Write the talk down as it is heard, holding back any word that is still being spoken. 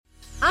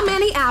I'm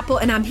Annie Apple,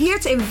 and I'm here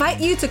to invite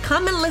you to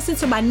come and listen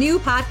to my new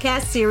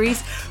podcast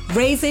series,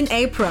 Raising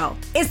a Pro.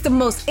 It's the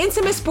most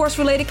intimate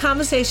sports-related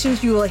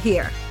conversations you will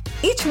hear.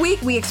 Each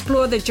week, we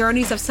explore the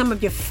journeys of some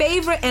of your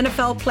favorite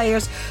NFL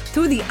players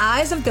through the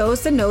eyes of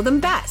those that know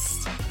them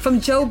best. From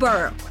Joe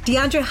Burrow,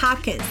 DeAndre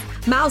Hopkins,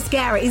 Myles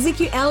Garrett,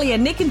 Ezekiel Elliott,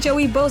 Nick and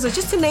Joey Bosa,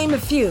 just to name a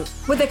few.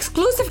 With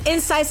exclusive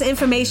insights and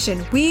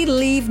information, we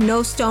leave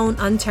no stone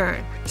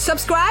unturned.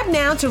 Subscribe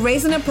now to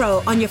Raising a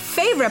Pro on your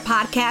favorite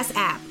podcast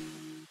app.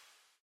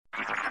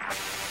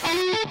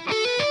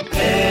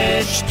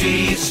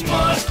 HD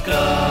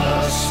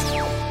Smartcast.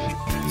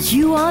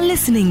 You are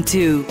listening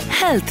to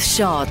Health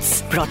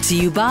Shots brought to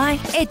you by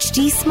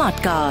HD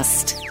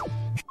Smartcast.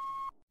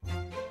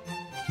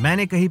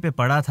 मैंने कहीं पे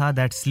पढ़ा था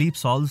that sleep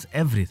solves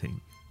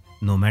everything.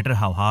 No matter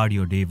how hard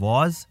your day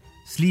was,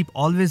 sleep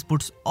always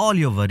puts all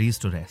your worries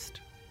to rest.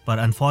 पर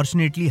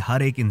unfortunately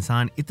हर एक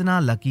इंसान इतना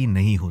lucky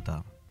नहीं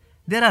होता.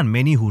 There are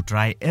many who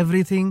try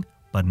everything,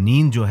 पर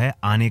नींद जो है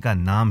आने का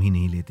नाम ही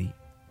नहीं लेती.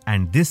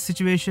 And this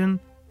situation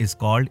is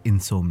called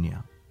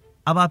insomnia.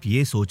 अब आप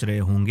ये सोच रहे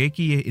होंगे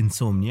कि ये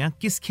insomnia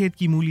किस खेत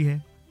की मूली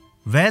है?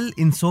 Well,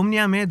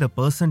 insomnia में the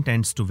person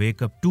tends to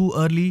wake up too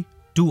early,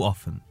 too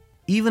often.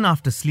 Even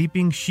after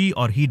sleeping, she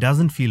or he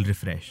doesn't feel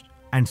refreshed.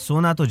 And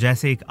सोना तो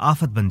जैसे एक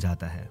आफत बन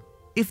जाता है.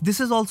 If this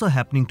is also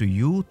happening to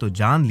you, तो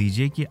जान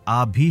लीजिए कि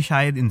आप भी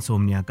शायद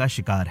insomnia का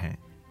शिकार हैं.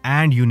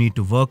 And you need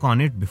to work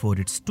on it before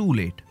it's too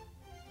late.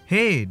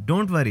 Hey,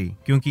 don't worry,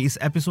 क्योंकि इस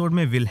एपिसोड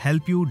में we'll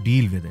help you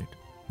deal with it.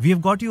 We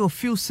have got you a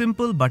few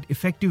simple but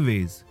effective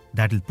ways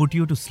that will put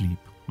you to sleep.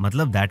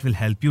 मतलब that will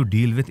help you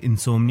deal with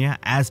insomnia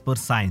as per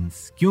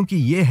science. क्योंकि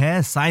ये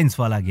है science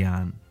वाला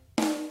ज्ञान.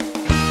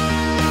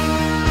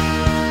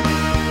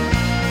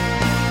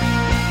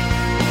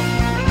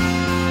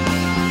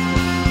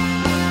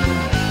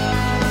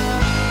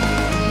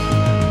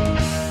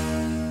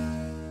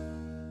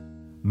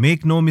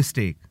 Make no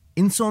mistake,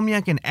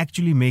 insomnia can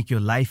actually make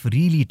your life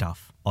really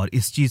tough. और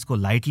इस चीज को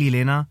lightly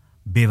लेना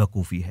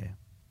बेवकूफी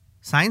है.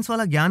 साइंस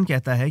वाला ज्ञान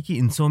कहता है कि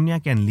insomnia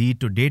can lead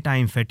to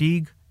daytime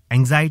fatigue,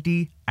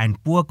 anxiety and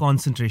poor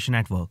concentration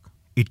at work.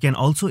 It can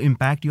also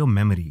impact your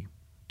memory.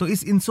 तो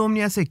इस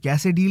insomnia से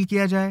कैसे डील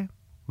किया जाए?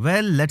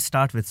 Well, let's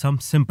start with some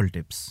simple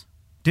tips.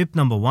 Tip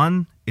number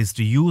 1 is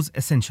to use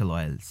essential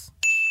oils.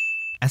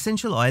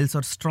 Essential oils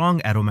are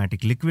strong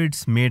aromatic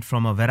liquids made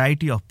from a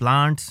variety of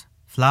plants,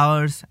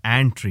 flowers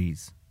and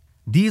trees.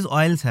 These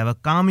oils have a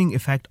calming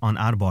effect on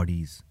our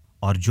bodies.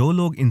 और जो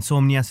लोग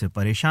insomnia से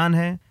परेशान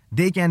हैं,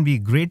 they can be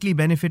greatly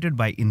benefited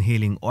by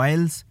inhaling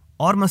oils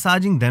or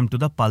massaging them to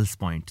the pulse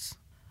points.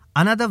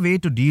 Another way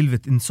to deal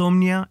with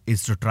insomnia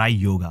is to try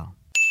yoga.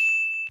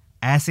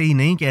 ऐसे ही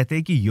नहीं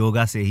कहते कि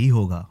योगा से ही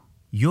होगा.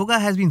 Yoga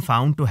has been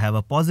found to have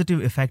a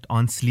positive effect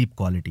on sleep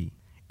quality.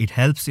 It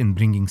helps in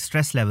bringing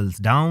stress levels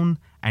down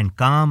and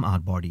calm our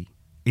body.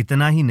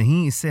 इतना ही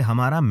नहीं, इससे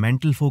हमारा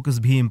mental focus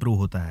भी improve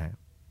होता है.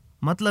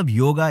 मतलब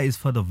yoga is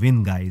for the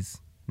win,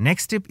 guys.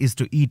 Next tip is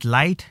to eat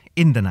light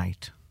in the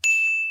night.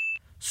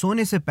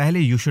 सोने से पहले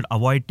you should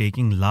avoid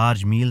taking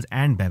large meals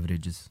and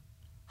beverages.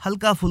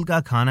 हल्का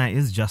फुल्का खाना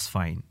is just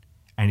fine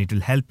and it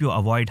will help you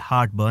avoid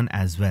heartburn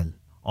as well.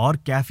 और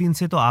caffeine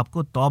से तो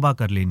आपको तौबा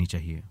कर लेनी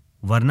चाहिए,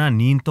 वरना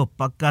नींद तो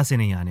पक्का से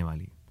नहीं आने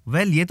वाली.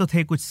 Well, ये तो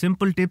थे कुछ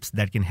simple tips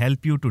that can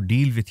help you to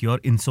deal with your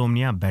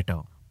insomnia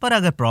better. पर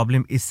अगर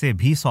प्रॉब्लम इससे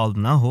भी सॉल्व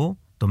ना हो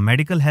तो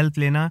मेडिकल हेल्प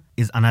लेना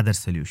is another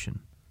solution.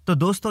 तो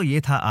दोस्तों,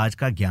 ये था आज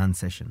का ज्ञान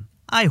session.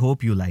 I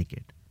hope you like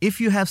it. If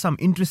you have some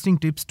interesting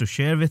tips to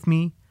share with me,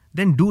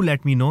 then do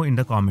let me know in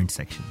the comment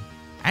section.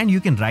 And you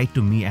can write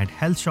to me at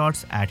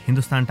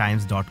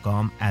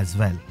healthshots@hindustantimes.com as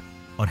well.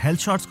 और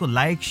Health Shots को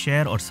like,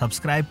 share और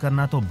subscribe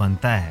करना तो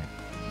बनता है.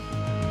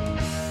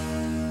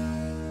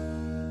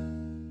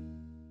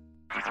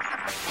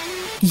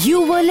 You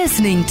were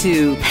listening to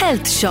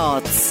Health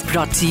Shots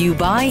brought to you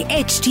by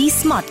HD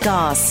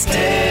Smartcast.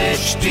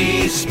 HD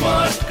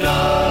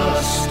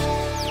Smartcast.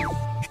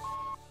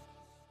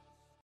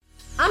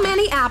 I'm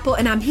Annie Apple,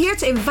 and I'm here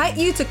to invite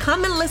you to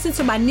come and listen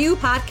to my new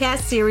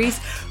podcast series,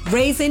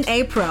 Raising a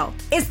Pro.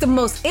 It's the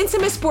most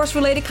intimate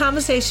sports-related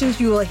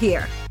conversations you will hear.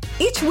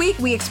 Each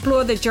week, we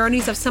explore the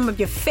journeys of some of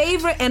your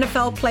favorite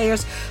NFL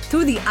players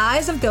through the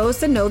eyes of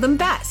those that know them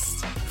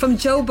best. From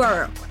Joe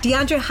Burrow,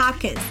 DeAndre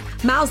Hopkins,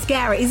 Myles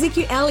Garrett,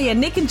 Ezekiel Elliott,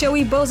 Nick and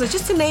Joey Bosa,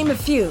 just to name a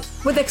few.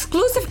 With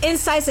exclusive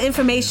insights and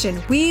information,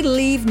 we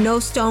leave no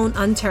stone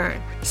unturned.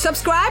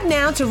 Subscribe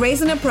now to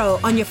Raising a Pro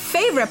on your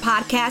favorite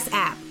podcast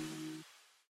app.